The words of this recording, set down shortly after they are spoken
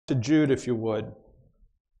To Jude, if you would.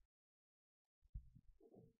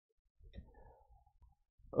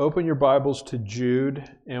 Open your Bibles to Jude,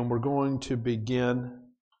 and we're going to begin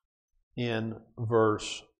in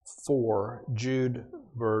verse 4. Jude,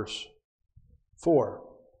 verse 4.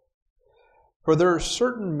 For there are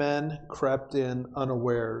certain men crept in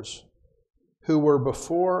unawares, who were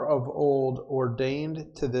before of old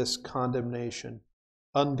ordained to this condemnation,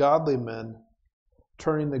 ungodly men,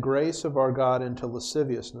 turning the grace of our God into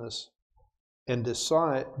lasciviousness, and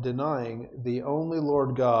denying the only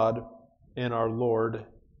Lord God and our Lord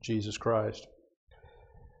Jesus Christ.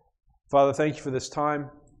 Father, thank you for this time.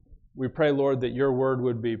 We pray, Lord, that your word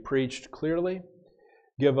would be preached clearly.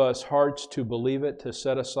 Give us hearts to believe it, to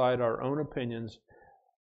set aside our own opinions,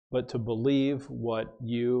 but to believe what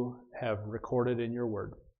you have recorded in your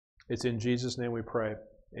word. It's in Jesus' name we pray.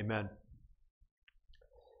 Amen.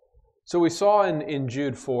 So we saw in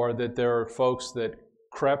Jude 4 that there are folks that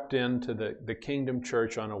crept into the kingdom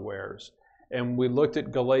church unawares. And we looked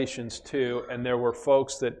at Galatians 2, and there were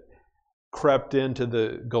folks that crept into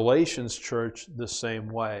the Galatians church the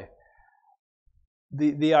same way.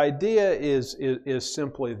 The idea is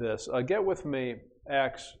simply this. Get with me,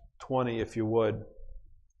 Acts 20, if you would.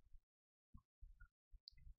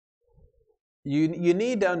 You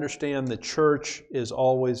need to understand the church is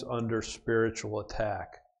always under spiritual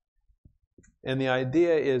attack. And the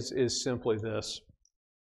idea is simply this.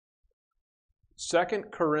 2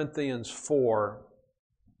 Corinthians 4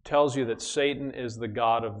 tells you that Satan is the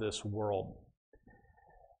god of this world.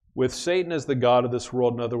 With Satan as the god of this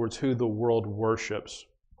world, in other words, who the world worships,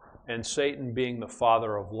 and Satan being the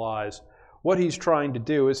father of lies, what he's trying to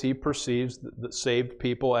do is he perceives the saved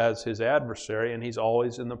people as his adversary, and he's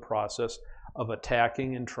always in the process of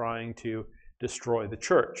attacking and trying to destroy the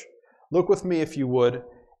church. Look with me, if you would,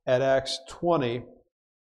 at Acts 20,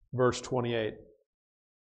 verse 28.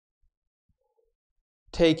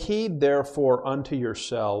 Take heed, therefore, unto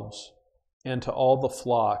yourselves and to all the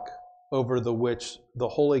flock over the which the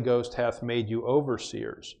Holy Ghost hath made you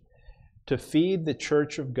overseers, to feed the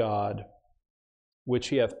church of God, which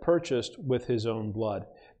he hath purchased with his own blood.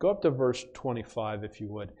 Go up to verse 25, if you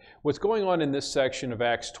would. What's going on in this section of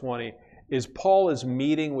Acts 20 is Paul is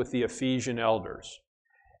meeting with the Ephesian elders.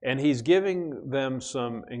 And he's giving them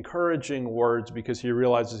some encouraging words because he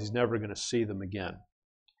realizes he's never going to see them again.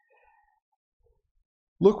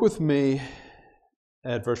 Look with me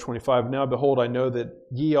at verse 25. Now behold, I know that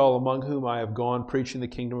ye all among whom I have gone preaching the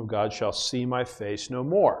kingdom of God shall see my face no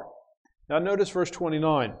more. Now notice verse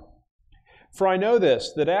 29. For I know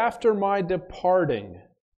this, that after my departing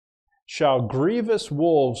shall grievous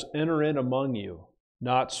wolves enter in among you,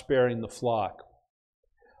 not sparing the flock.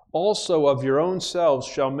 Also of your own selves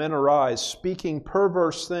shall men arise, speaking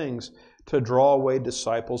perverse things to draw away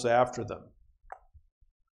disciples after them.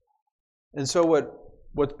 And so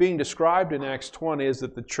what's being described in Acts 20 is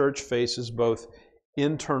that the church faces both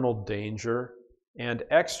internal danger and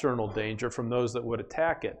external danger from those that would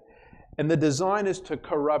attack it. And the design is to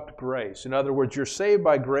corrupt grace. In other words, you're saved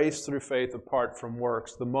by grace through faith apart from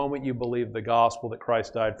works the moment you believe the gospel that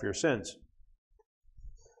Christ died for your sins.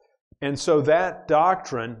 And so that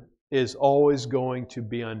doctrine is always going to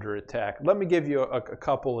be under attack. Let me give you a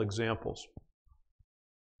couple examples.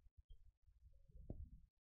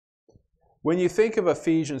 When you think of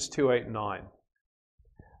Ephesians 2:8-9,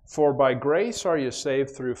 for by grace are you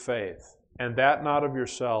saved through faith, and that not of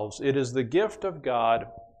yourselves. It is the gift of God,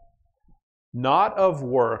 not of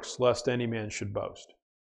works, lest any man should boast.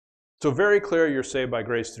 So very clear, you're saved by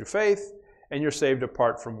grace through faith, and you're saved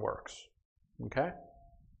apart from works. Okay?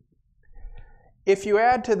 If you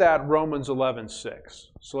add to that Romans 11:6,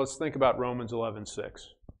 so let's think about Romans 11:6.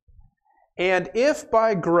 And if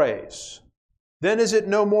by grace, then is it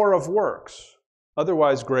no more of works.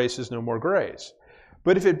 Otherwise, grace is no more grace.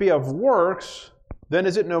 But if it be of works, then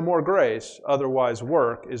is it no more grace. Otherwise,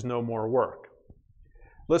 work is no more work.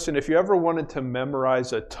 Listen, if you ever wanted to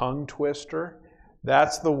memorize a tongue twister,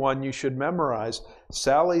 that's the one you should memorize.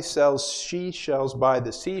 Sally sells seashells by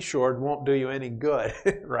the seashore won't do you any good,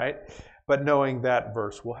 right? But knowing that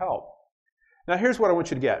verse will help. Now, here's what I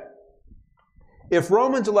want you to get. If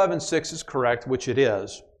Romans 11:6 is correct, which it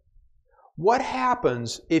is, what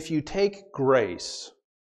happens if you take grace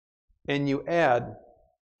and you add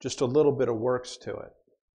just a little bit of works to it?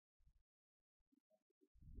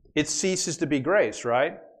 It ceases to be grace,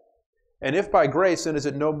 right? And if by grace, then is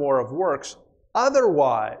it no more of works?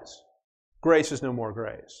 Otherwise, grace is no more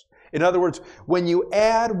grace. In other words, when you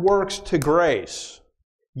add works to grace,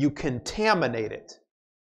 you contaminate it.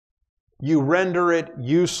 You render it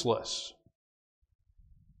useless.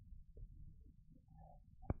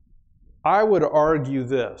 I would argue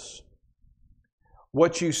this.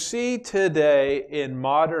 What you see today in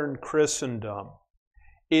modern Christendom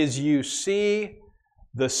is you see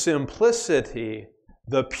the simplicity,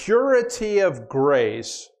 the purity of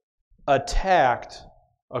grace attacked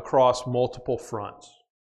across multiple fronts.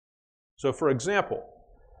 So, for example,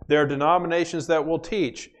 there are denominations that will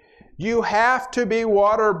teach you have to be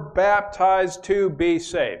water baptized to be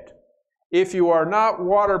saved. If you are not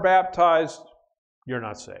water baptized, you're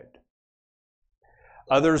not saved.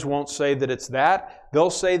 Others won't say that it's that. They'll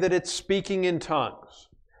say that it's speaking in tongues.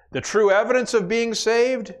 The true evidence of being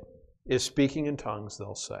saved is speaking in tongues,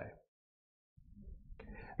 they'll say.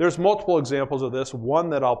 There's multiple examples of this. One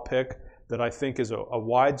that I'll pick that I think is a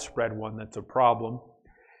widespread one that's a problem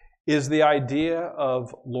is the idea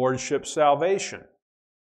of lordship salvation.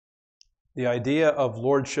 The idea of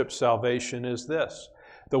lordship salvation is this.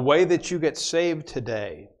 The way that you get saved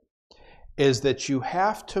today is that you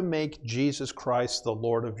have to make Jesus Christ the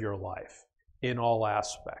Lord of your life in all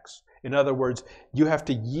aspects. In other words, you have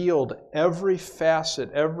to yield every facet,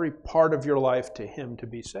 every part of your life to Him to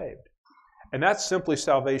be saved. And that's simply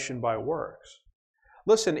salvation by works.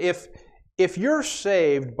 Listen, if you're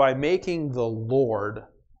saved by making the Lord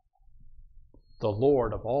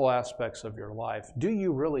of all aspects of your life, do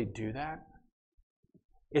you really do that?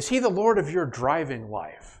 Is He the Lord of your driving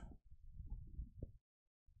life?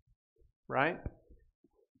 Right?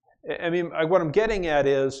 I mean, what I'm getting at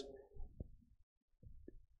is,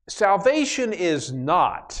 salvation is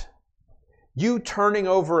not you turning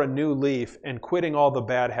over a new leaf and quitting all the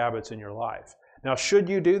bad habits in your life. Now, should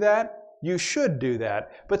you do that? You should do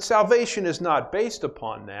that. But salvation is not based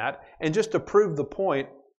upon that. And just to prove the point,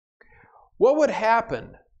 what would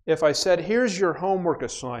happen if I said, here's your homework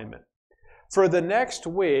assignment. For the next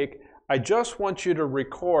week, I just want you to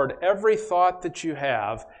record every thought that you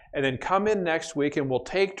have and then come in next week and we'll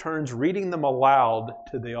take turns reading them aloud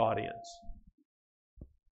to the audience.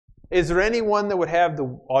 Is there anyone that would have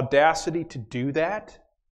the audacity to do that?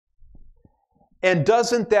 And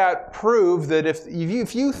doesn't that prove that if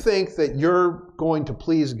you think that you're going to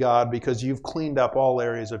please God because you've cleaned up all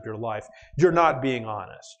areas of your life, you're not being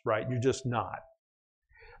honest, right? You're just not.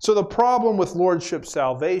 So the problem with lordship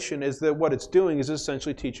salvation is that what it's doing is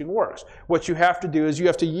essentially teaching works. What you have to do is you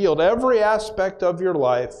have to yield every aspect of your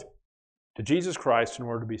life to Jesus Christ in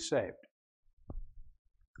order to be saved.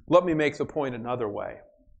 Let me make the point another way.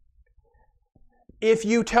 If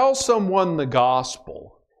you tell someone the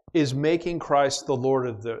gospel is making Christ the Lord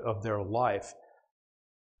of their life,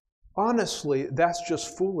 honestly, that's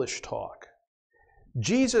just foolish talk.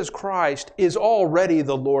 Jesus Christ is already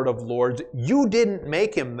the Lord of Lords. You didn't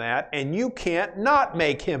make Him that, and you can't not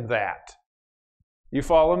make Him that. You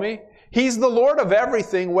follow me? He's the Lord of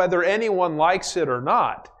everything, whether anyone likes it or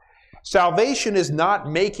not. Salvation is not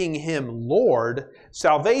making Him Lord.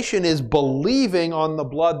 Salvation is believing on the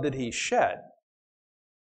blood that He shed.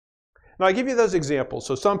 Now, I give you those examples.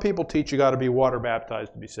 So some people teach you got to be water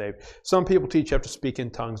baptized to be saved. Some people teach you have to speak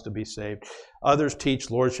in tongues to be saved. Others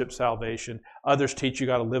teach lordship salvation. Others teach you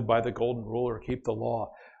got to live by the golden rule or keep the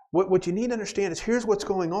law. What you need to understand is here's what's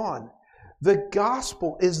going on. The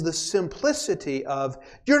gospel is the simplicity of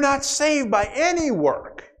you're not saved by any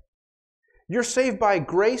work. You're saved by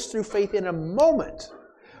grace through faith in a moment.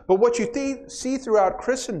 But what you see throughout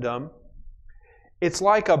Christendom, it's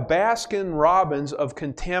like a Baskin-Robbins of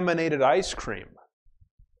contaminated ice cream.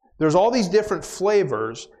 There's all these different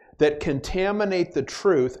flavors that contaminate the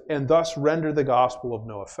truth and thus render the gospel of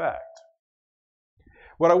no effect.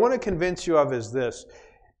 What I want to convince you of is this.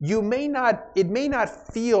 It may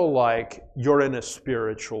not feel like you're in a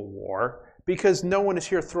spiritual war because no one is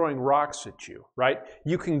here throwing rocks at you, right?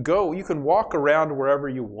 You can walk around wherever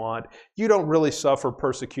you want. You don't really suffer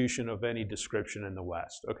persecution of any description in the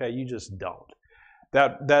West, okay? You just don't.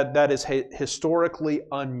 That is historically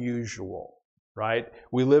unusual, right?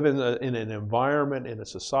 We live in an environment, in a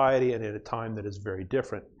society, and in a time that is very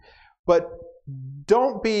different. But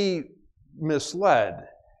don't be misled.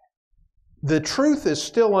 The truth is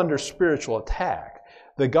still under spiritual attack.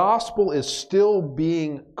 The gospel is still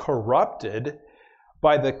being corrupted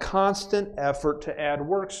by the constant effort to add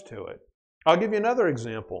works to it. I'll give you another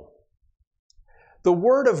example. The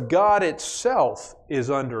Word of God itself is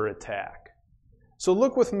under attack. So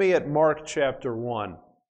look with me at Mark chapter 1.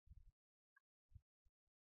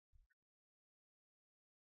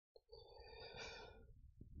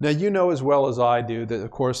 Now you know as well as I do that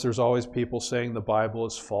of course there's always people saying the Bible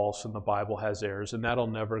is false and the Bible has errors, and that'll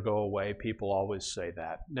never go away. People always say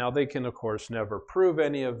that. Now they can of course never prove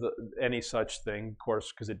any such thing, of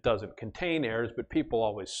course, because it doesn't contain errors, but people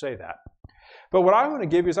always say that. But what I want to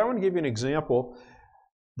give you is I want to give you an example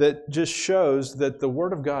that just shows that the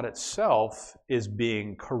Word of God itself is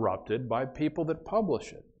being corrupted by people that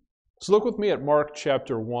publish it. So look with me at Mark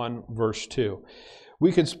chapter 1, verse 2.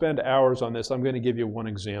 We could spend hours on this. I'm going to give you one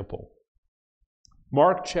example.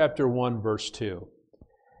 Mark chapter 1, verse 2.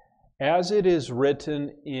 As it is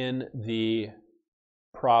written in the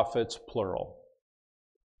prophets, plural.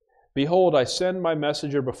 Behold, I send my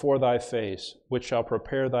messenger before thy face, which shall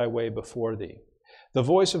prepare thy way before thee. The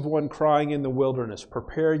voice of one crying in the wilderness,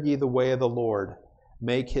 prepare ye the way of the Lord,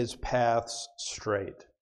 make his paths straight.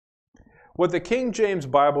 What the King James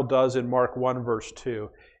Bible does in Mark 1, verse 2,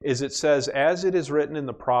 is it says, as it is written in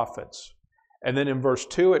the prophets. And then in verse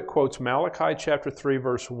 2, it quotes Malachi chapter 3,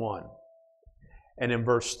 verse 1. And in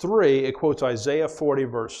verse 3, it quotes Isaiah 40,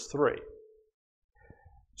 verse 3.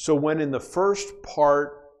 So when in the first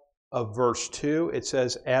part of verse 2, it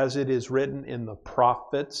says, as it is written in the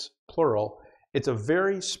prophets, plural, it's a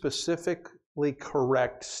very specifically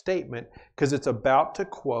correct statement because it's about to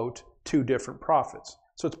quote two different prophets.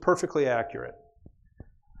 So it's perfectly accurate.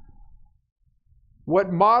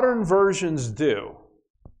 What modern versions do,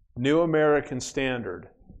 New American Standard,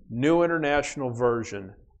 New International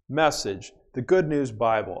Version, Message, the Good News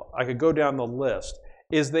Bible, I could go down the list,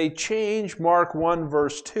 is they change Mark 1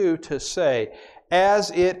 verse 2 to say,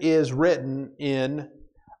 as it is written in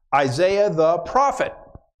Isaiah the prophet.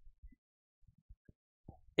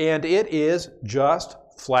 And it is just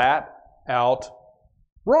flat out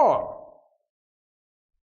wrong.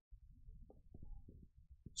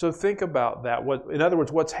 So think about that. In other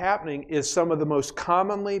words, what's happening is some of the most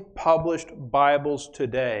commonly published Bibles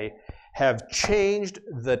today have changed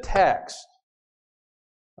the text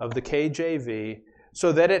of the KJV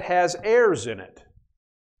so that it has errors in it.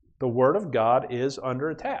 The Word of God is under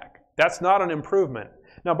attack. That's not an improvement.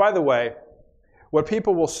 Now, by the way, what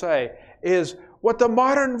people will say is, what the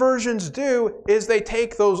modern versions do is they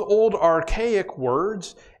take those old archaic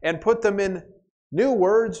words and put them in new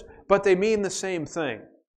words, but they mean the same thing.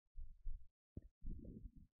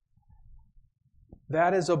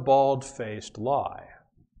 That is a bald-faced lie.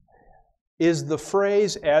 Is the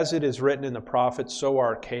phrase, as it is written in the prophets, so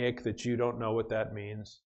archaic that you don't know what that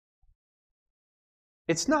means?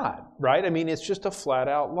 It's not, right? I mean, it's just a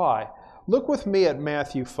flat-out lie. Look with me at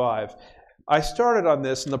Matthew 5. I started on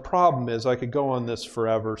this, and the problem is I could go on this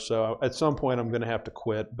forever, so at some point I'm going to have to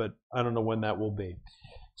quit, but I don't know when that will be.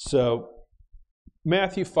 So,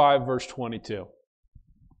 Matthew 5, verse 22.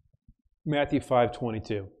 Matthew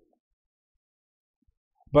 5:22.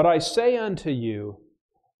 But I say unto you,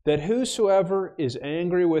 that whosoever is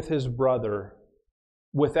angry with his brother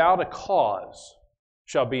without a cause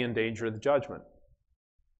shall be in danger of the judgment.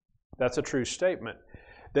 That's a true statement.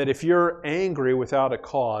 That if you're angry without a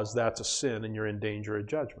cause, that's a sin and you're in danger of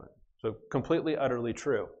judgment. So completely, utterly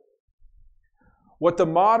true. What the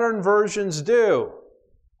modern versions do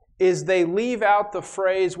is they leave out the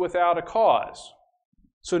phrase without a cause.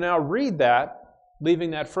 So now read that,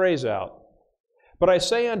 leaving that phrase out. But I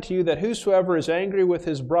say unto you that whosoever is angry with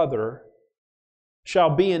his brother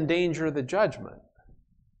shall be in danger of the judgment.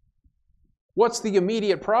 What's the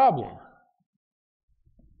immediate problem?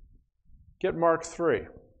 Get Mark 3.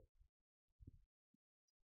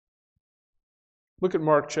 Look at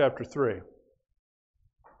Mark chapter 3.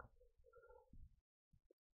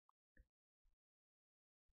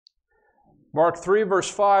 Mark 3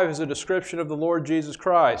 verse 5 is a description of the Lord Jesus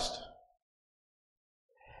Christ.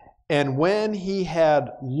 And when he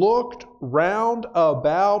had looked round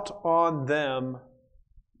about on them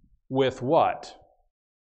with what?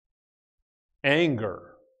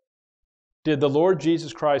 Anger. Did the Lord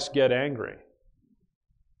Jesus Christ get angry?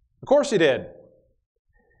 Of course he did.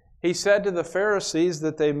 He said to the Pharisees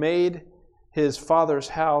that they made his Father's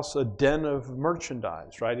house a den of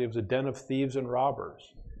merchandise, right? It was a den of thieves and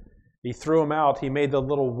robbers. He threw them out. He made the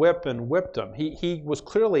little whip and whipped them. He was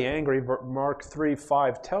clearly angry. Mark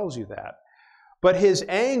 3:5 tells you that. But his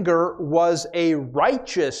anger was a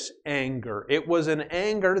righteous anger. It was an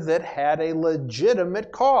anger that had a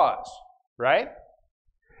legitimate cause, right?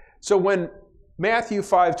 So when Matthew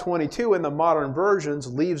 5:22 in the modern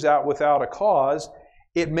versions leaves out without a cause,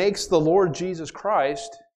 it makes the Lord Jesus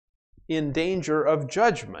Christ in danger of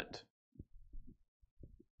judgment,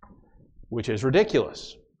 which is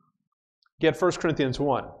ridiculous. Get 1 Corinthians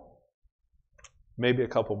 1. Maybe a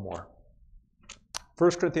couple more.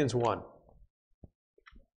 1 Corinthians 1.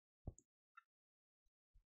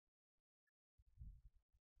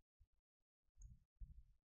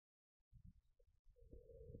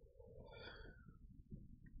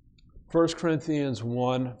 First Corinthians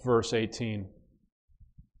 1, verse 18.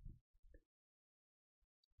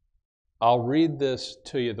 I'll read this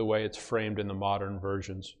to you the way it's framed in the modern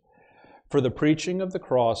versions. For the preaching of the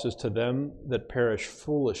cross is to them that perish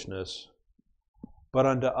foolishness, but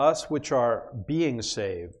unto us which are being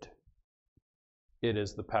saved, it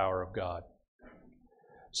is the power of God.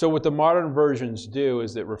 So what the modern versions do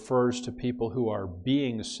is it refers to people who are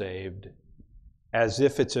being saved as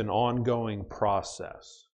if it's an ongoing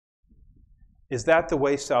process. Is that the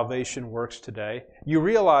way salvation works today? You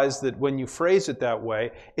realize that when you phrase it that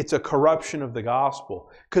way, it's a corruption of the gospel,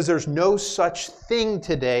 because there's no such thing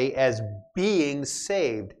today as being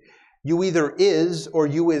saved. You either is or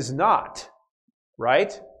you is not,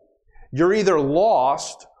 right? You're either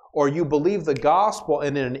lost or you believe the gospel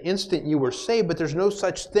and in an instant you were saved, but there's no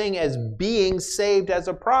such thing as being saved as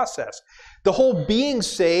a process. The whole being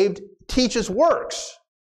saved teaches works,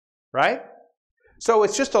 right? So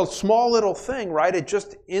it's just a small little thing, right? It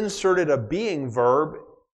just inserted a being verb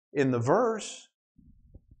in the verse,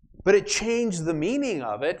 but it changed the meaning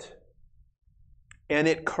of it, and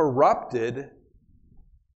it corrupted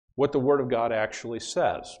what the Word of God actually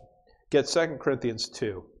says. Get 2 Corinthians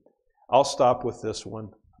 2. I'll stop with this one.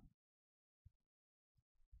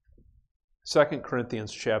 2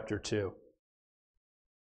 Corinthians chapter 2.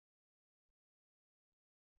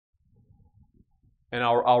 And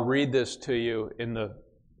I'll read this to you in the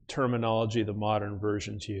terminology the modern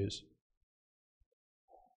versions use.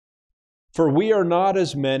 For we are not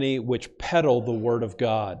as many which peddle the word of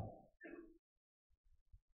God.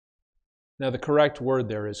 Now the correct word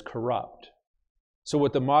there is corrupt. So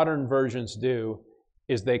what the modern versions do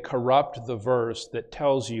is they corrupt the verse that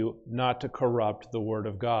tells you not to corrupt the word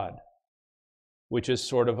of God, which is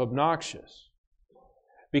sort of obnoxious.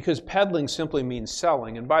 Because peddling simply means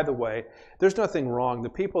selling. And by the way, there's nothing wrong. The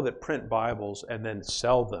people that print Bibles and then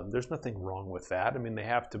sell them, there's nothing wrong with that. I mean, they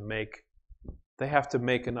have to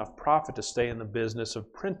make enough profit to stay in the business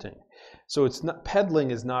of printing. So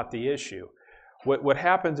peddling is not the issue. What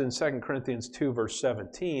happens in 2 Corinthians 2, verse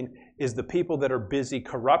 17, is the people that are busy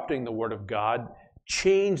corrupting the Word of God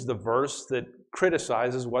change the verse that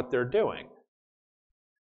criticizes what they're doing.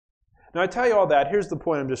 Now, I tell you all that. Here's the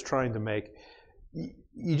point I'm just trying to make.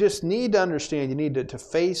 You just need to understand, you need to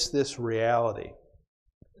face this reality.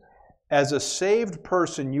 As a saved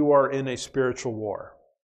person, you are in a spiritual war.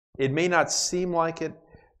 It may not seem like it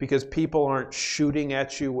because people aren't shooting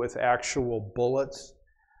at you with actual bullets,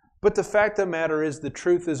 but the fact of the matter is the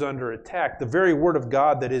truth is under attack. The very Word of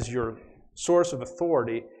God that is your source of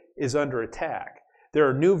authority is under attack. There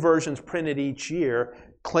are new versions printed each year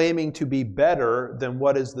claiming to be better than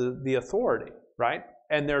what is the authority, right?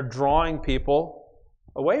 And they're drawing people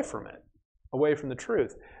away from it, away from the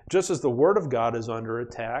truth. Just as the Word of God is under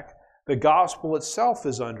attack, the gospel itself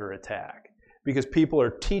is under attack because people are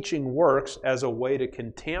teaching works as a way to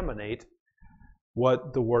contaminate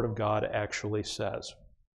what the Word of God actually says.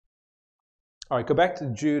 All right, go back to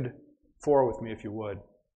Jude 4 with me if you would.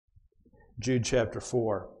 Jude chapter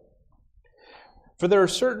 4. For there are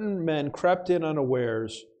certain men crept in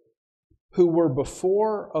unawares who were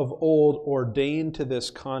before of old ordained to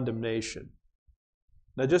this condemnation.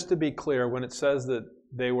 Now, just to be clear, when it says that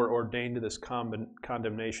they were ordained to this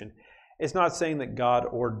condemnation, it's not saying that God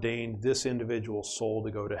ordained this individual soul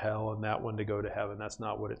to go to hell and that one to go to heaven. That's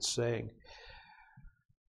not what it's saying.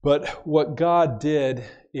 But what God did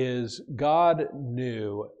is God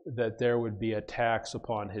knew that there would be attacks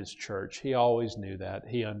upon His church. He always knew that.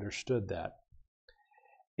 He understood that.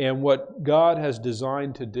 And what God has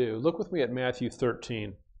designed to do, look with me at Matthew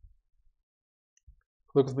 13.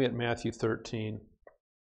 Look with me at Matthew 13.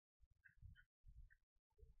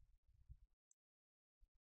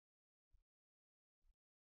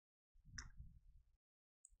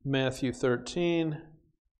 Matthew 13,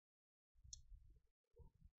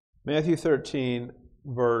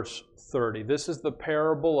 verse 30. This is the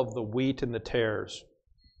parable of the wheat and the tares.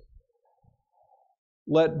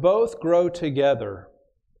 Let both grow together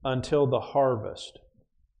until the harvest.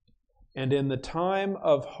 And in the time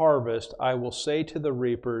of harvest I will say to the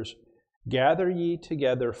reapers, gather ye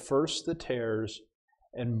together first the tares,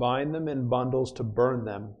 and bind them in bundles to burn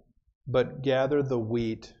them, but gather the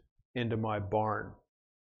wheat into my barn.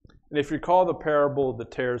 And if you recall the parable of the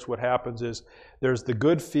tares, what happens is there's the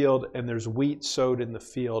good field and there's wheat sowed in the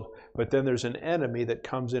field, but then there's an enemy that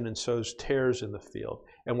comes in and sows tares in the field.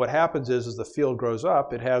 And what happens is as the field grows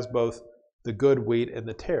up, it has both the good wheat and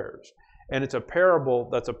the tares. And it's a parable,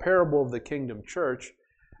 that's a parable of the kingdom church.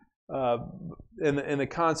 And the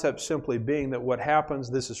concept simply being that what happens,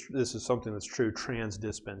 this is something that's true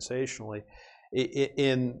transdispensationally,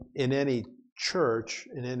 in any church,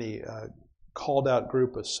 in any called out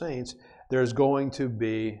group of saints, there's going to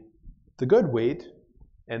be the good wheat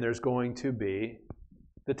and there's going to be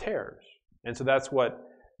the tares. And so that's what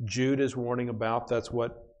Jude is warning about. That's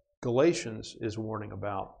what Galatians is warning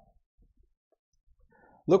about.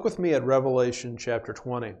 Look with me at Revelation chapter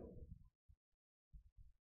 20.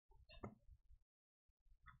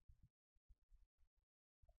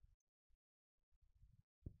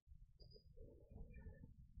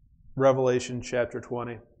 Revelation chapter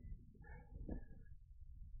 20.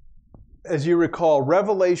 As you recall,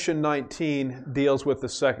 Revelation 19 deals with the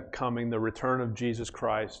second coming, the return of Jesus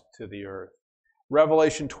Christ to the earth.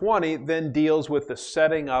 Revelation 20 then deals with the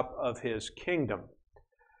setting up of His kingdom.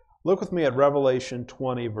 Look with me at Revelation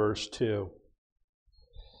 20, verse 2.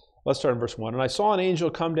 Let's start in verse 1. And I saw an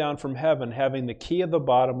angel come down from heaven, having the key of the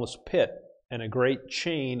bottomless pit and a great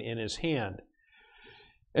chain in his hand.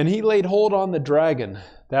 And he laid hold on the dragon,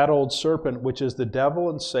 that old serpent, which is the devil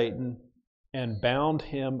and Satan, and bound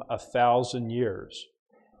him 1,000 years,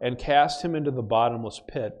 and cast him into the bottomless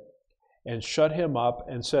pit, and shut him up,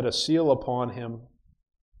 and set a seal upon him,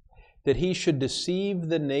 that he should deceive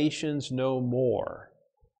the nations no more,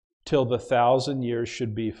 till the 1,000 years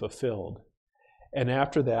should be fulfilled. And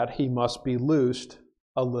after that he must be loosed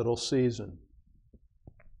a little season.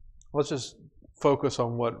 Let's just focus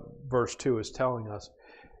on what verse 2 is telling us.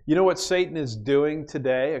 You know what Satan is doing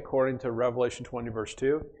today, according to Revelation 20, verse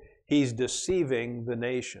 2? He's deceiving the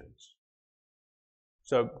nations.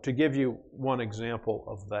 So to give you one example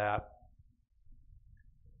of that,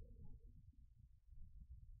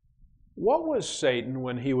 what was Satan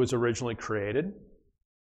when he was originally created?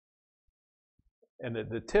 And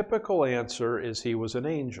the typical answer is he was an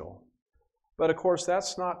angel. But of course,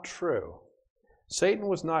 that's not true. Satan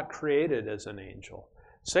was not created as an angel.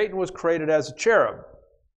 Satan was created as a cherub.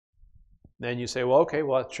 Then you say, well,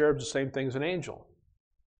 a cherub's the same thing as an angel.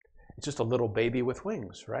 It's just a little baby with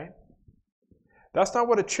wings, right? That's not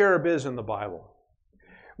what a cherub is in the Bible.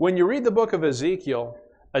 When you read the book of Ezekiel,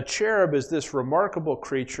 a cherub is this remarkable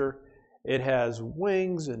creature. It has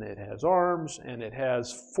wings, and it has arms, and it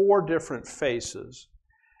has 4 different faces.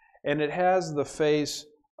 And it has the face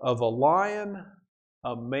of a lion,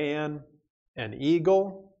 a man, an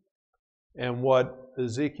eagle, and what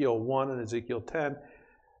Ezekiel 1 and Ezekiel 10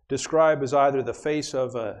 describe as either the face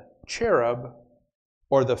of a cherub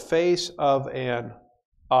or the face of an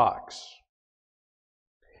ox.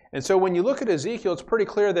 And so when you look at Ezekiel, it's pretty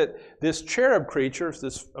clear that this cherub creature,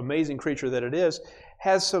 this amazing creature that it is,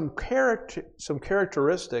 has some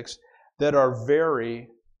characteristics that are very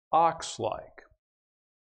ox-like.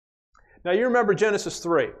 Now you remember Genesis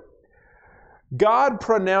 3. God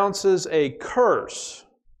pronounces a curse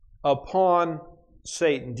upon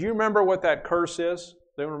Satan. Do you remember what that curse is?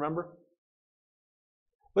 Does anyone remember?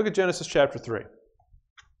 Look at Genesis chapter 3.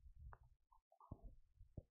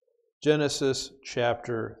 Genesis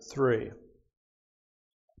chapter 3.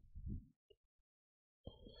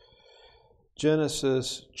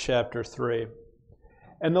 Genesis chapter 3.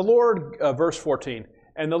 And the Lord, verse 14,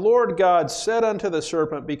 and the Lord God said unto the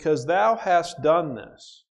serpent, because thou hast done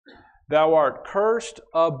this, thou art cursed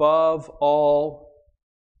above all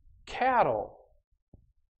cattle.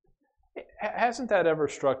 Hasn't that ever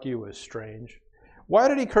struck you as strange? Why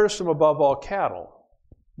did he curse them above all cattle?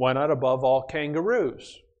 Why not above all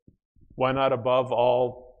kangaroos? Why not above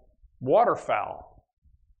all waterfowl?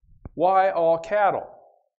 Why all cattle?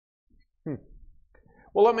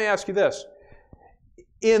 Well, let me ask you this.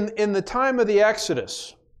 In the time of the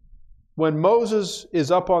Exodus, when Moses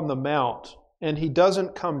is up on the mount and he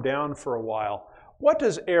doesn't come down for a while, what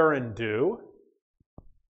does Aaron do?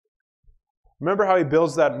 Remember how he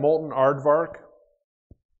builds that molten aardvark?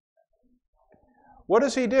 What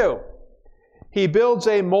does he do? He builds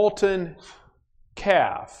a molten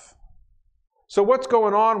calf. So what's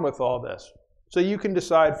going on with all this? So you can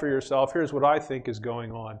decide for yourself. Here's what I think is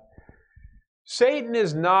going on. Satan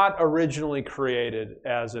is not originally created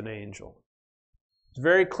as an angel. It's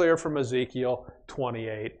very clear from Ezekiel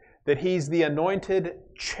 28 that he's the anointed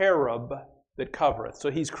cherub that covereth.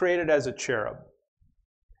 So he's created as a cherub.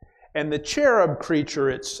 And the cherub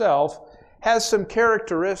creature itself has some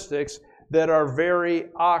characteristics that are very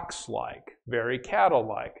ox-like, very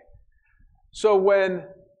cattle-like. So when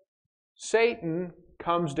Satan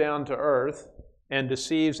comes down to earth and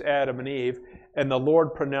deceives Adam and Eve, and the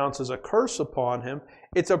Lord pronounces a curse upon him,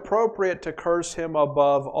 it's appropriate to curse him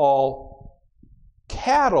above all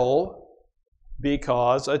cattle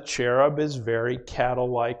because a cherub is very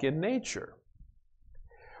cattle-like in nature.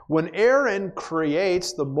 When Aaron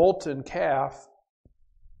creates the molten calf,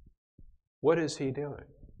 what is he doing?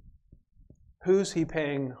 Who's he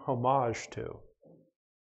paying homage to?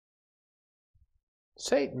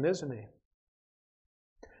 Satan, isn't he?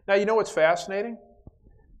 Now, you know what's fascinating?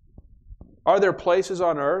 Are there places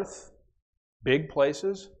on earth, big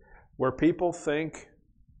places, where people think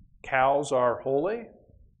cows are holy?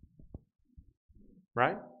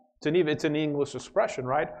 Right? It's an English expression,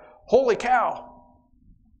 right? Holy cow!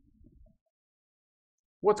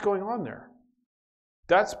 What's going on there?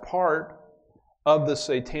 That's part of the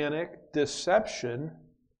satanic deception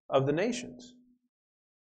of the nations.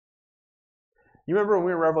 You remember when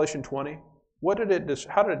we were in Revelation 20? How did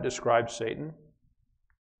it describe Satan?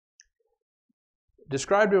 It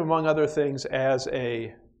described him, among other things, as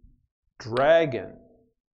a dragon.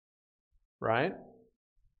 Right?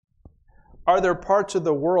 Are there parts of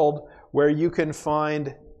the world where you can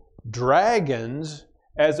find dragons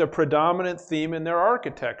as a predominant theme in their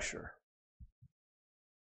architecture?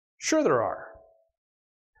 Sure there are.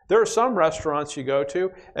 There are some restaurants you go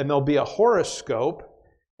to, and there'll be a horoscope,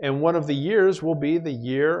 and one of the years will be the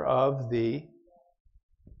year of the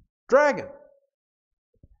dragon.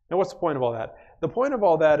 Now, what's the point of all that? The point of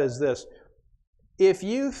all that is this. If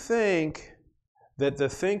you think that the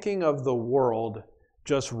thinking of the world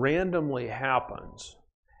just randomly happens,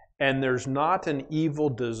 and there's not an evil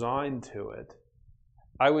design to it,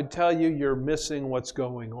 I would tell you you're missing what's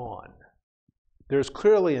going on. There's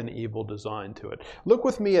clearly an evil design to it. Look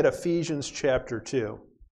with me at Ephesians chapter 2.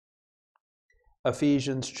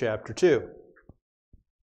 Ephesians chapter 2.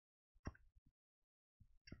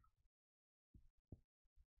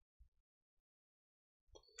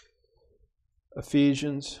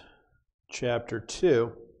 Ephesians chapter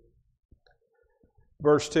 2,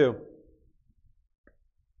 verse 2.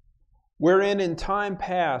 Wherein in time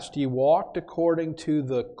past ye walked according to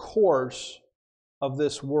the course of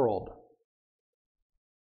this world.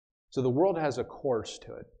 So the world has a course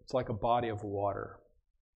to it. It's like a body of water.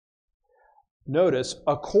 Notice,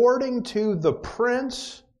 according to the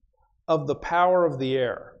prince of the power of the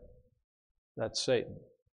air. That's Satan.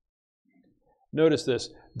 Notice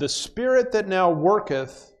this. The spirit that now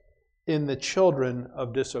worketh in the children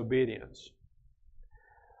of disobedience.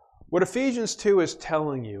 What Ephesians 2 is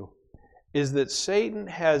telling you is that Satan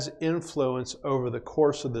has influence over the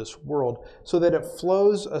course of this world so that it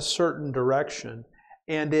flows a certain direction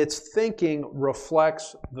and its thinking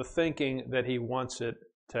reflects the thinking that he wants it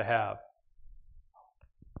to have.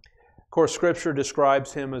 Of course, Scripture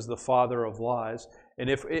describes him as the father of lies. And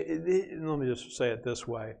let me just say it this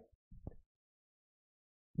way.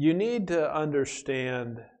 You need to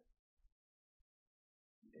understand,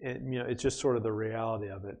 it's just sort of the reality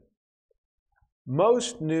of it.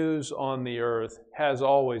 Most news on the earth has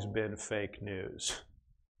always been fake news.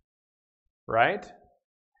 Right?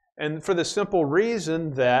 And for the simple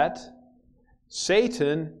reason that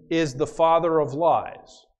Satan is the father of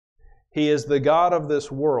lies. He is the god of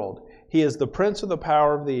this world. He is the prince of the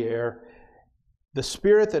power of the air, the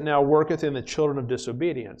spirit that now worketh in the children of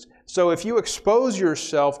disobedience. So if you expose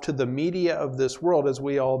yourself to the media of this world, as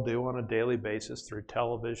we all do on a daily basis through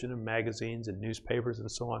television and magazines and newspapers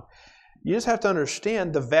and so on, you just have to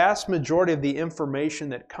understand the vast majority of the information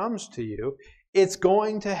that comes to you, it's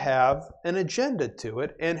going to have an agenda to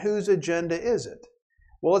it. And whose agenda is it?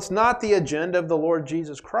 Well, it's not the agenda of the Lord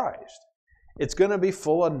Jesus Christ. It's going to be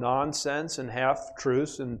full of nonsense and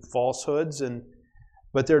half-truths and falsehoods,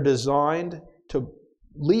 but they're designed to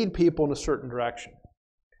lead people in a certain direction.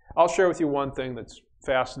 I'll share with you one thing that's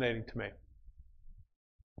fascinating to me.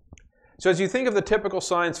 So as you think of the typical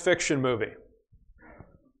science fiction movie,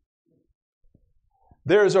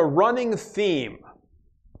 there's a running theme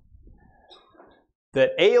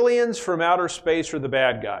that aliens from outer space are the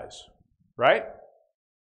bad guys, right?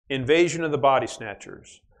 Invasion of the Body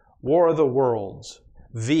Snatchers, War of the Worlds,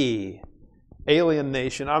 V, Alien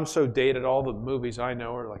Nation. I'm so dated, all the movies I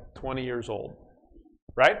know are like 20 years old,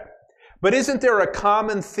 right? But isn't there a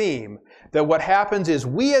common theme that what happens is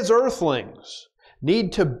we as earthlings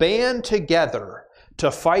need to band together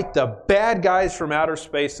to fight the bad guys from outer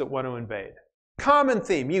space that want to invade? Common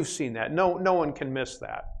theme. You've seen that. No one can miss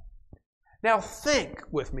that. Now think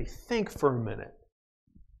with me. Think for a minute.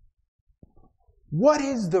 What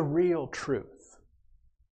is the real truth?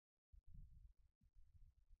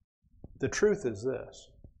 The truth is this.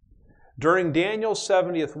 During Daniel's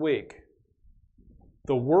 70th week,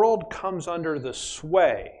 the world comes under the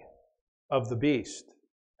sway of the beast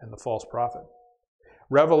and the false prophet.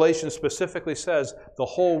 Revelation specifically says the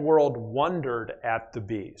whole world wondered at the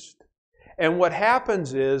beast. And what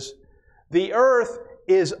happens is the earth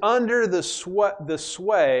is under the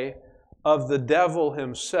sway of the devil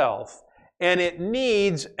himself, and it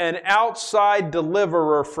needs an outside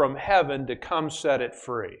deliverer from heaven to come set it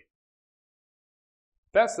free.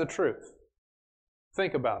 That's the truth.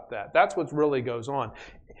 Think about that. That's what really goes on.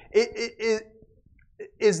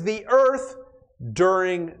 is the earth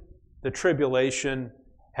during the tribulation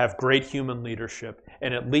have great human leadership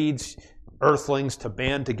and it leads earthlings to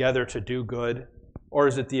band together to do good? Or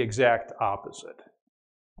is it the exact opposite?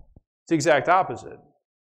 It's the exact opposite.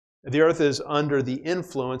 The earth is under the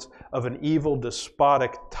influence of an evil,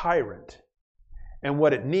 despotic tyrant. And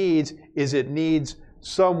what it needs is it needs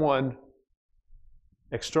someone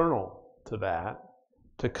external to that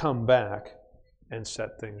to come back and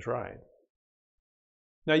set things right.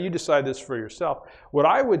 Now you decide this for yourself. What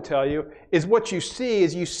I would tell you is what you see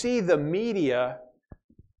is you see the media,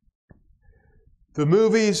 the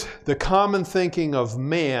movies, the common thinking of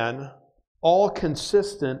man, all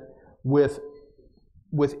consistent with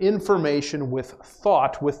information, with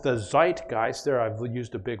thought, with the zeitgeist, there I've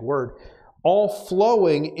used a big word, all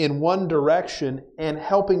flowing in one direction and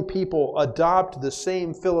helping people adopt the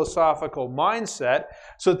same philosophical mindset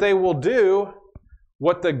so that they will do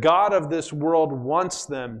what the God of this world wants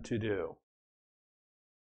them to do.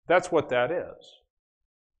 That's what that is.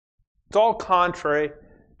 It's all contrary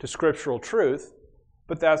to scriptural truth,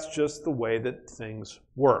 but that's just the way that things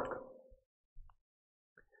work.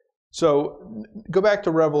 So go back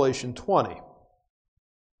to Revelation 20.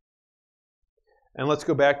 And let's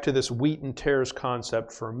go back to this wheat and tares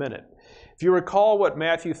concept for a minute. If you recall what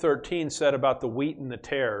Matthew 13 said about the wheat and the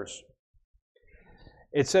tares,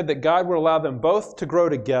 it said that God would allow them both to grow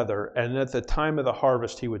together, and at the time of the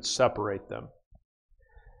harvest, He would separate them.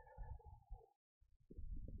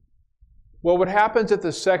 Well, what happens at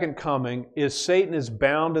the second coming is Satan is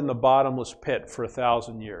bound in the bottomless pit for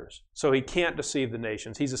 1,000 years. So he can't deceive the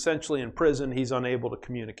nations. He's essentially in prison. He's unable to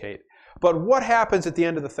communicate. But what happens at the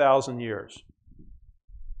end of the 1,000 years?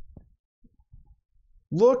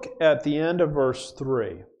 Look at the end of verse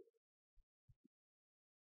 3.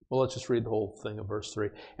 Well, let's just read the whole thing of verse 3.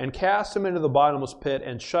 And cast him into the bottomless pit,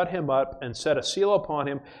 and shut him up, and set a seal upon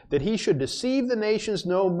him, that he should deceive the nations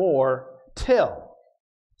no more, till.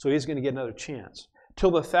 So he's going to get another chance.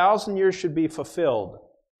 Till the 1,000 years should be fulfilled.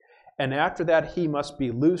 And after that, he must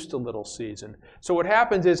be loosed a little season. So what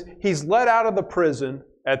happens is, he's let out of the prison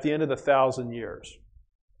at the end of the 1,000 years.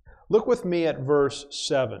 Look with me at verse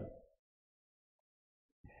 7.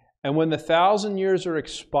 And when the 1,000 years are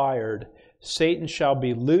expired, Satan shall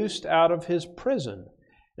be loosed out of his prison,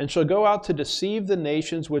 and shall go out to deceive the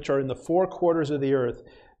nations which are in the four quarters of the earth,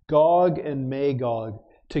 Gog and Magog,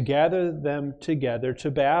 to gather them together to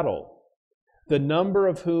battle, the number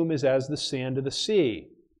of whom is as the sand of the sea.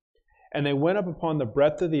 And they went up upon the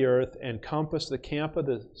breadth of the earth, and compassed the camp of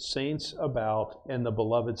the saints about, and the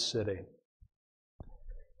beloved city.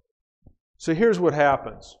 So here's what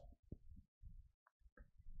happens.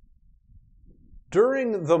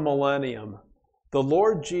 During the millennium, the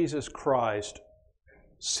Lord Jesus Christ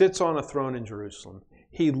sits on a throne in Jerusalem.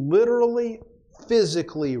 He literally,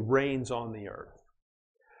 physically reigns on the earth.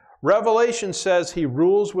 Revelation says He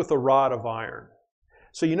rules with a rod of iron.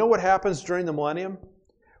 So you know what happens during the millennium?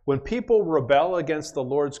 When people rebel against the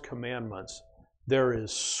Lord's commandments, there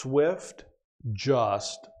is swift,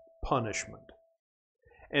 just punishment.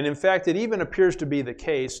 And in fact, it even appears to be the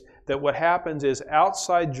case that what happens is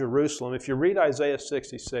outside Jerusalem, if you read Isaiah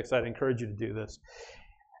 66, I'd encourage you to do this.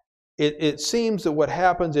 It seems that what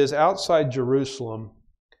happens is outside Jerusalem,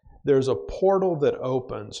 there's a portal that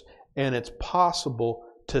opens, and it's possible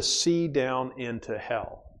to see down into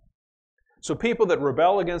hell. So people that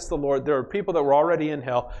rebel against the Lord, there are people that were already in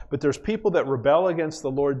hell, but there's people that rebel against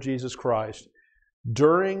the Lord Jesus Christ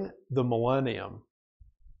during the millennium.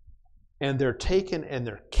 And they're taken and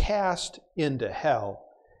they're cast into hell,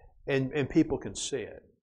 and people can see it.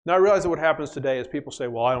 Now I realize that what happens today is people say,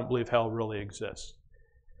 well, I don't believe hell really exists.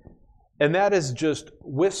 And that is just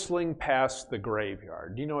whistling past the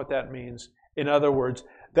graveyard. Do you know what that means? In other words,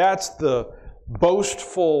 that's the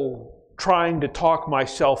boastful trying to talk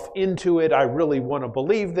myself into it. I really want to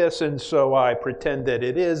believe this, and so I pretend that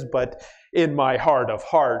it is, but in my heart of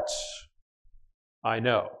hearts, I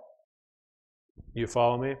know. You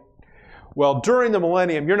follow me? Well, during the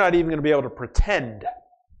millennium, you're not even going to be able to pretend.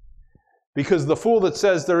 Because the fool that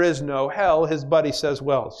says there is no hell, his buddy says,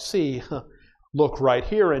 well, see, look right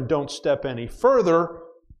here and don't step any further.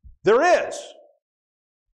 There is.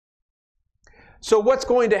 So what's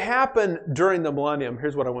going to happen during the millennium,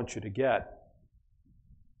 here's what I want you to get.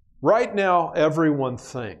 Right now, everyone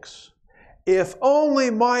thinks, if only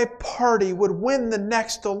my party would win the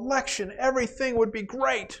next election, everything would be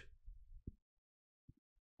great.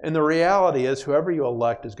 And the reality is, whoever you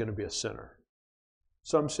elect is going to be a sinner.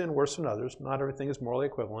 Some sin worse than others. Not everything is morally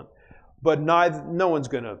equivalent. But no one's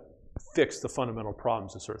going to fix the fundamental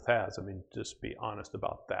problems this earth has. I mean, just be honest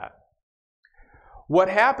about that. What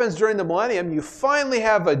happens during the millennium, you finally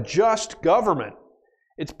have a just government.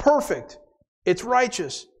 It's perfect. It's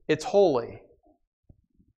righteous. It's holy.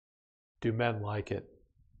 Do men like it?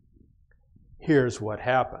 Here's what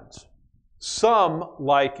happens. Some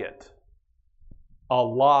like it. A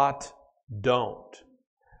lot don't.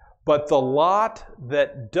 But the lot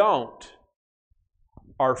that don't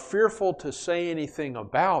are fearful to say anything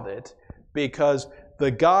about it because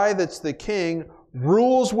the guy that's the king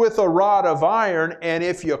rules with a rod of iron, and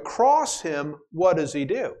if you cross him, what does he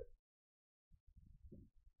do?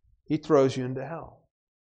 He throws you into hell.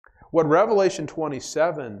 What Revelation 20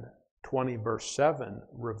 verse 7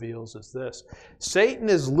 reveals is this. Satan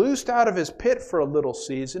is loosed out of his pit for a little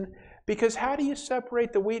season, because how do you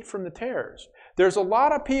separate the wheat from the tares? There's a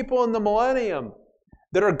lot of people in the millennium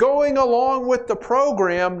that are going along with the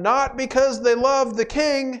program not because they love the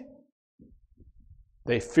king.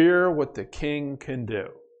 They fear what the king can do.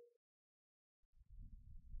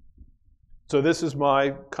 So this is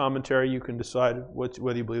my commentary. You can decide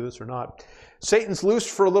whether you believe this or not. Satan's loosed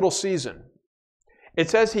for a little season. It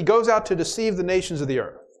says he goes out to deceive the nations of the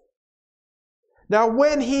earth. Now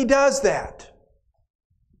when he does that,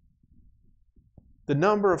 the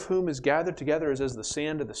number of whom is gathered together is as the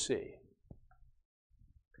sand of the sea.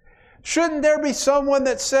 Shouldn't there be someone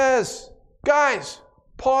that says, guys,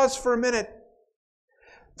 pause for a minute.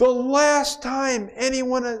 The last time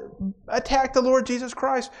anyone attacked the Lord Jesus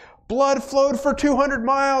Christ, blood flowed for 200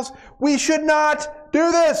 miles. We should not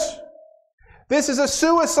do this. This is a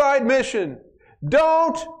suicide mission.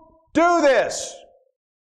 Don't do this.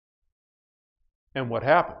 And what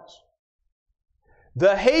happens?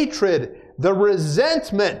 The hatred, the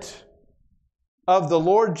resentment of the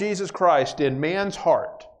Lord Jesus Christ in man's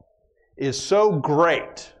heart is so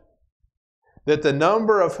great that the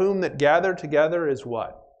number of whom that gather together is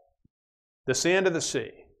what? The sand of the sea.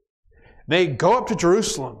 They go up to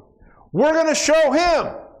Jerusalem. We're going to show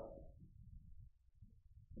him.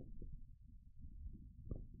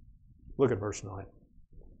 Look at verse 9.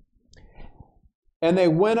 And they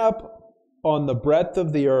went up on the breadth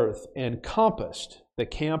of the earth and compassed the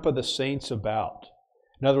camp of the saints about.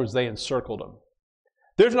 In other words, they encircled them.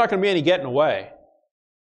 There's not going to be any getting away.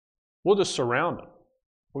 We'll just surround them.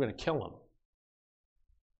 We're going to kill them.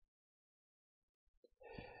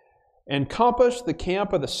 And compassed the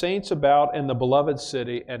camp of the saints about and the beloved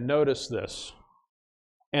city. And notice this.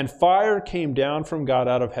 And fire came down from God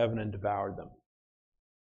out of heaven and devoured them.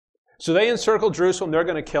 So they encircled Jerusalem. They're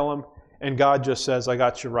going to kill them. And God just says, I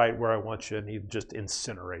got you right where I want you. And He just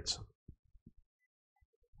incinerates them.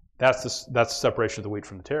 That's the separation of the wheat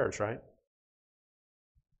from the tares, right?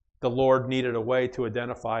 The Lord needed a way to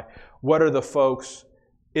identify what are the folks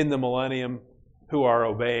in the millennium who are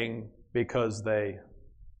obeying because they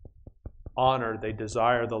honor, they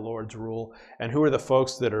desire the Lord's rule, and who are the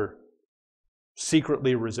folks that are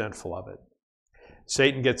secretly resentful of it.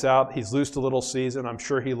 Satan gets out, he's loosed a little season, I'm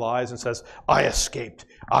sure he lies and says, I escaped,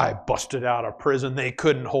 I busted out of prison, they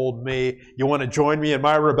couldn't hold me, you want to join me in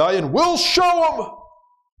my rebellion? We'll show them!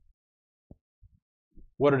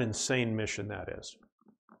 What an insane mission that is.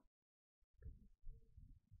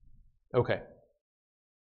 Okay.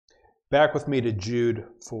 Back with me to Jude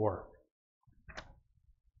 4.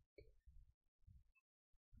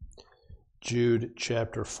 Jude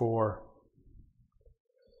chapter 4.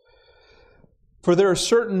 For there are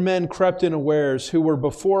certain men crept in unawares who were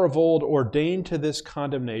before of old ordained to this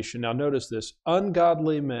condemnation. Now notice this.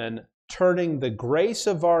 Ungodly men turning the grace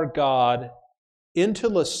of our God into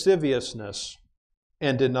lasciviousness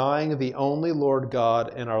and denying the only Lord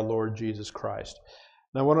God and our Lord Jesus Christ.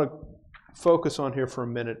 Now I want to focus on here for a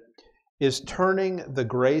minute is turning the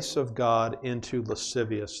grace of God into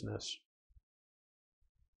lasciviousness.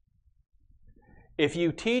 If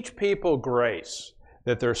you teach people grace,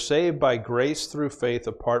 that they're saved by grace through faith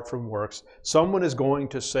apart from works, someone is going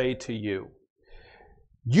to say to you,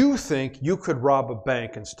 you think you could rob a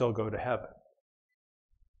bank and still go to heaven?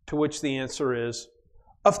 To which the answer is,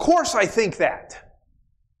 of course I think that.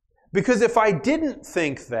 Because if I didn't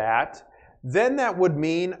think that, then that would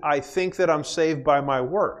mean I think that I'm saved by my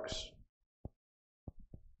works.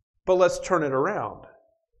 But let's turn it around.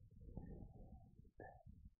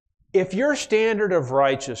 If your standard of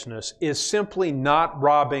righteousness is simply not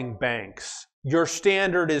robbing banks, your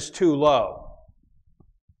standard is too low.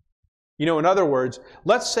 You know, in other words,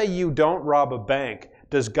 let's say you don't rob a bank.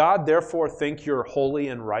 Does God therefore think you're holy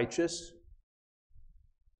and righteous?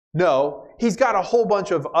 No, He's got a whole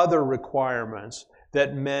bunch of other requirements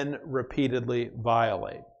that men repeatedly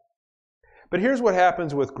violate. But here's what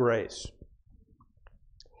happens with grace.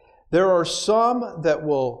 There are some that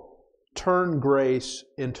will turn grace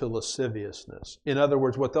into lasciviousness. In other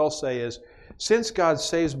words, what they'll say is, since God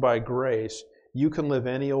saves by grace, you can live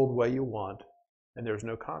any old way you want, and there's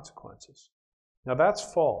no consequences. Now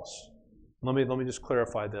that's false. Let me just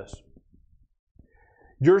clarify this.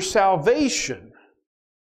 Your salvation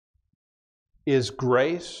is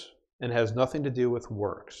grace and has nothing to do with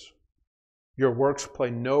works. Your works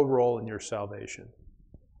play no role in your salvation.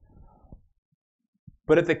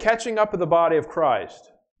 But at the catching up of the body of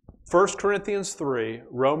Christ, 1 Corinthians 3,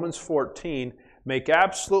 Romans 14 make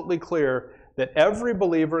absolutely clear that every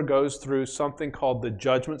believer goes through something called the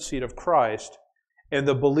judgment seat of Christ, and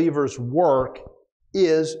the believer's work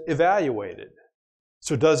is evaluated.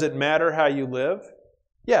 So does it matter how you live?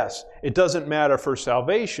 Yes, it doesn't matter for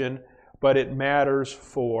salvation, but it matters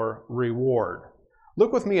for reward.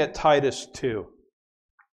 Look with me at Titus 2.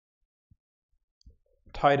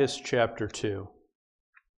 Titus chapter 2.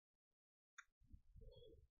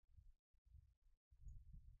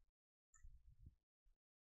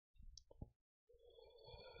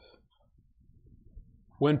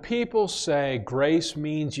 When people say grace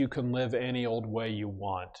means you can live any old way you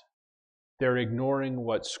want, they're ignoring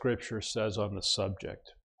what Scripture says on the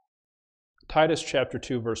subject. Titus chapter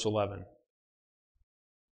 2, verse 11.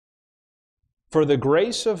 For the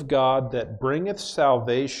grace of God that bringeth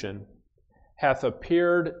salvation hath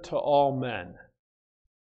appeared to all men.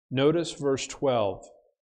 Notice verse 12.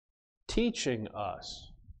 Teaching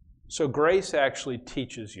us. So grace actually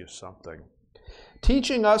teaches you something.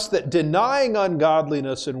 Teaching us that denying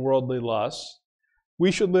ungodliness and worldly lusts,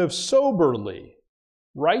 we should live soberly,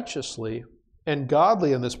 righteously, and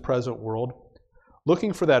godly in this present world,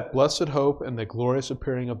 looking for that blessed hope and the glorious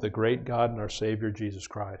appearing of the great God and our Savior, Jesus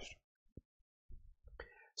Christ.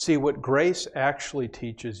 See, what grace actually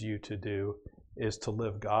teaches you to do is to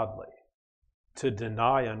live godly, to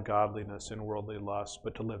deny ungodliness and worldly lusts,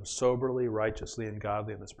 but to live soberly, righteously, and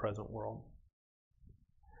godly in this present world.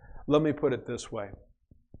 Let me put it this way.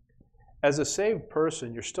 As a saved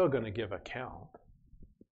person, you're still going to give account.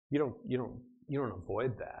 You don't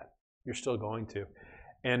avoid that. You're still going to.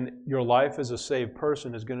 And your life as a saved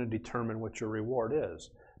person is going to determine what your reward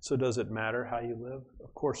is. So does it matter how you live?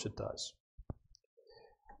 Of course it does.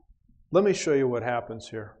 Let me show you what happens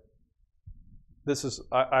here.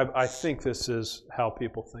 I think this is how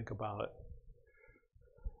people think about it.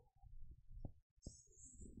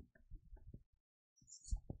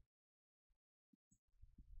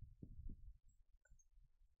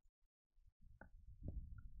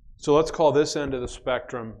 So let's call this end of the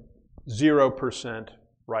spectrum 0%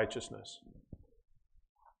 righteousness.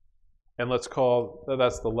 And let's call,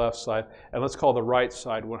 that's the left side, and let's call the right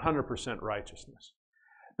side 100% righteousness.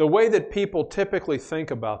 The way that people typically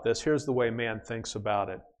think about this, here's the way man thinks about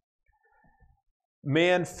it.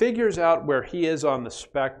 Man figures out where he is on the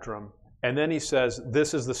spectrum, and then he says,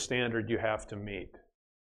 this is the standard you have to meet.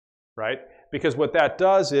 Right? Because what that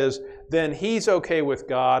does is, then he's okay with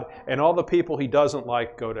God, and all the people he doesn't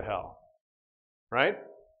like go to hell. Right?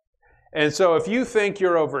 And so if you think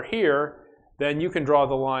you're over here, then you can draw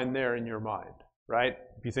the line there in your mind. Right?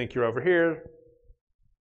 If you think you're over here,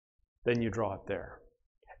 then you draw it there.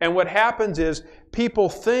 And what happens is, people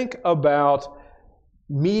think about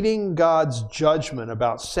meeting God's judgment,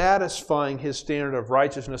 about satisfying His standard of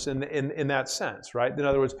righteousness in that sense. Right? In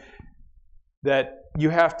other words, that you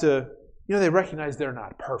have to, they recognize they're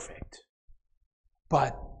not perfect,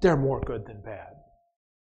 but they're more good than bad.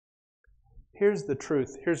 Here's the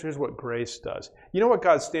truth. Here's what grace does. You know what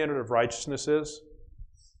God's standard of righteousness is?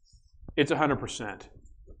 It's 100%.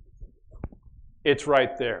 It's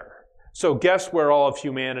right there. So guess where all of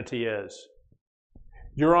humanity is?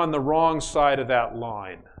 You're on the wrong side of that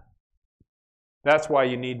line. That's why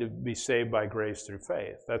you need to be saved by grace through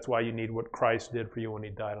faith. That's why you need what Christ did for you when He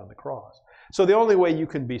died on the cross. So the only way you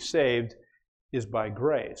can be saved is by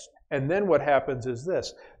grace. And then what happens is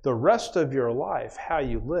this. The rest of your life, how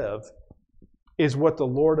you live, is what the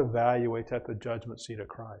Lord evaluates at the judgment seat of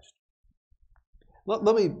Christ.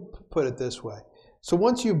 Let me put it this way. So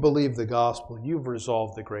once you believe the gospel, you've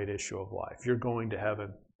resolved the great issue of life. You're going to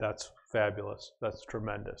heaven. That's fabulous. That's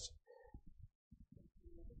tremendous.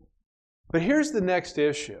 But here's the next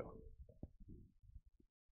issue.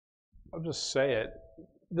 I'll just say it.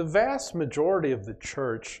 The vast majority of the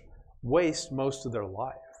church waste most of their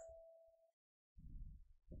life.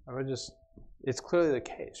 It's clearly the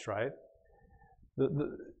case, right?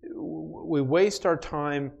 We waste our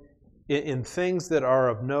time in things that are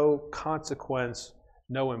of no consequence,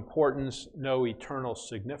 no importance, no eternal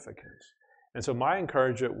significance. And so my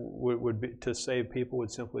encouragement would be to save people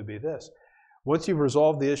would simply be this. Once you've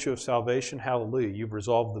resolved the issue of salvation, hallelujah, you've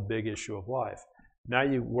resolved the big issue of life. Now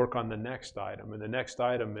you work on the next item, and the next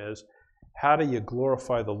item is, how do you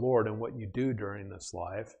glorify the Lord in what you do during this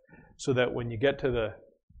life, so that when you get to the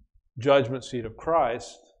judgment seat of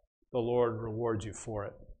Christ, the Lord rewards you for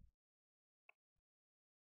it.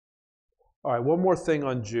 All right, one more thing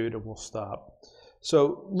on Jude and we'll stop.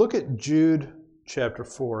 So look at Jude chapter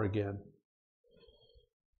 4 again.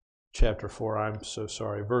 Chapter 4, I'm so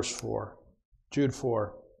sorry, verse 4. Jude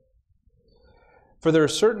 4. For there are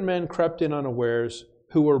certain men crept in unawares,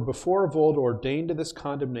 who were before of old ordained to this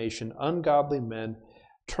condemnation, ungodly men,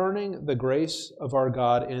 turning the grace of our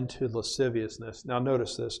God into lasciviousness. Now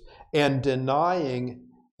notice this. And denying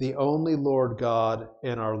the only Lord God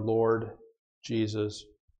and our Lord Jesus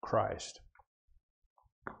Christ.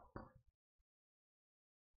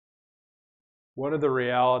 One of the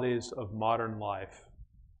realities of modern life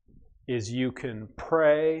is you can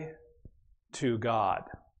pray to God.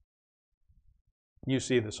 You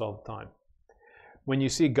see this all the time. When you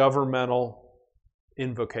see governmental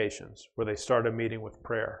invocations where they start a meeting with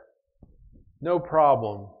prayer, no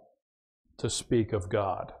problem to speak of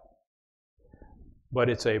God. But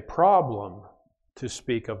it's a problem to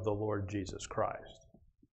speak of the Lord Jesus Christ.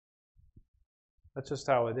 That's just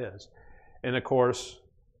how it is. And of course,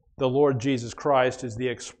 the Lord Jesus Christ is the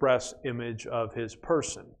express image of His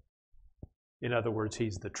person. In other words,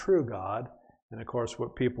 He's the true God. And of course,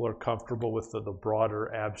 what people are comfortable with the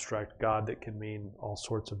broader abstract God that can mean all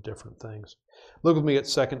sorts of different things. Look with me at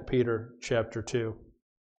 2 Peter chapter 2.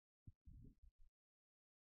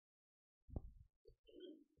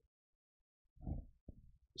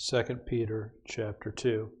 2 Peter chapter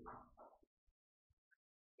 2.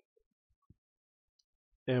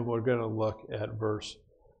 And we're going to look at verse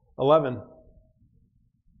 11.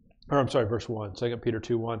 Verse 1. 2 Peter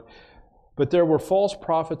 2:1. But there were false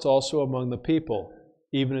prophets also among the people,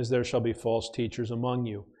 even as there shall be false teachers among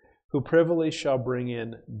you, who privily shall bring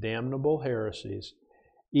in damnable heresies,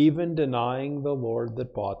 even denying the Lord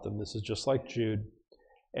that bought them. This is just like Jude.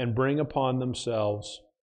 And bring upon themselves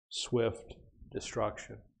swift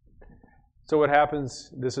destruction. So what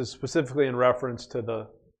happens, this is specifically in reference to the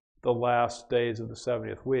last days of the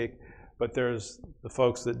 70th week, but there's the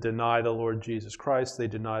folks that deny the Lord Jesus Christ, they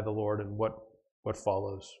deny the Lord, and what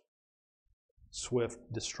follows? Swift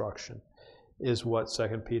destruction is what 2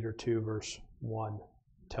 Peter 2 verse 1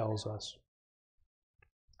 tells us.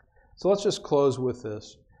 So let's just close with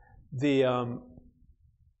this. We're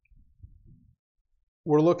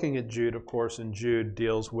looking at Jude, of course, and Jude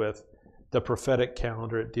deals with the prophetic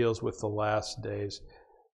calendar. It deals with the last days.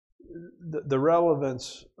 The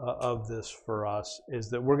relevance of this for us is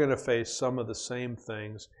that we're going to face some of the same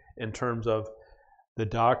things in terms of the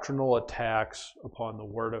doctrinal attacks upon the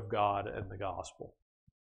Word of God and the gospel.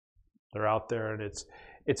 They're out there, and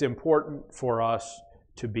it's important for us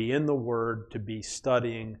to be in the Word, to be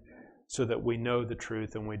studying, so that we know the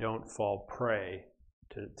truth and we don't fall prey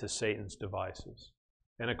to Satan's devices.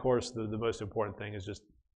 And of course, the most important thing is just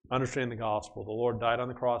understanding the gospel. The Lord died on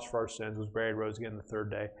the cross for our sins, was buried, rose again the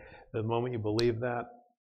third day. The moment you believe that,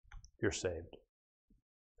 you're saved.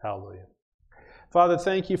 Hallelujah. Father,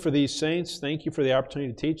 thank you for these saints. Thank you for the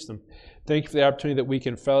opportunity to teach them. Thank you for the opportunity that we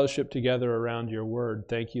can fellowship together around your word.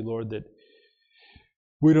 Thank you, Lord, that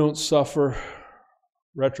we don't suffer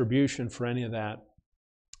retribution for any of that.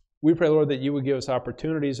 We pray, Lord, that you would give us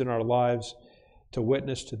opportunities in our lives to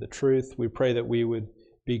witness to the truth. We pray that we would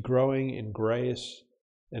be growing in grace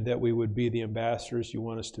and that we would be the ambassadors you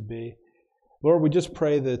want us to be. Lord, we just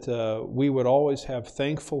pray that we would always have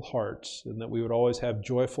thankful hearts and that we would always have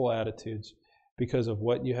joyful attitudes because of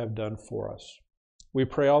what you have done for us. We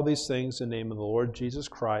pray all these things in the name of the Lord Jesus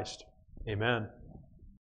Christ. Amen.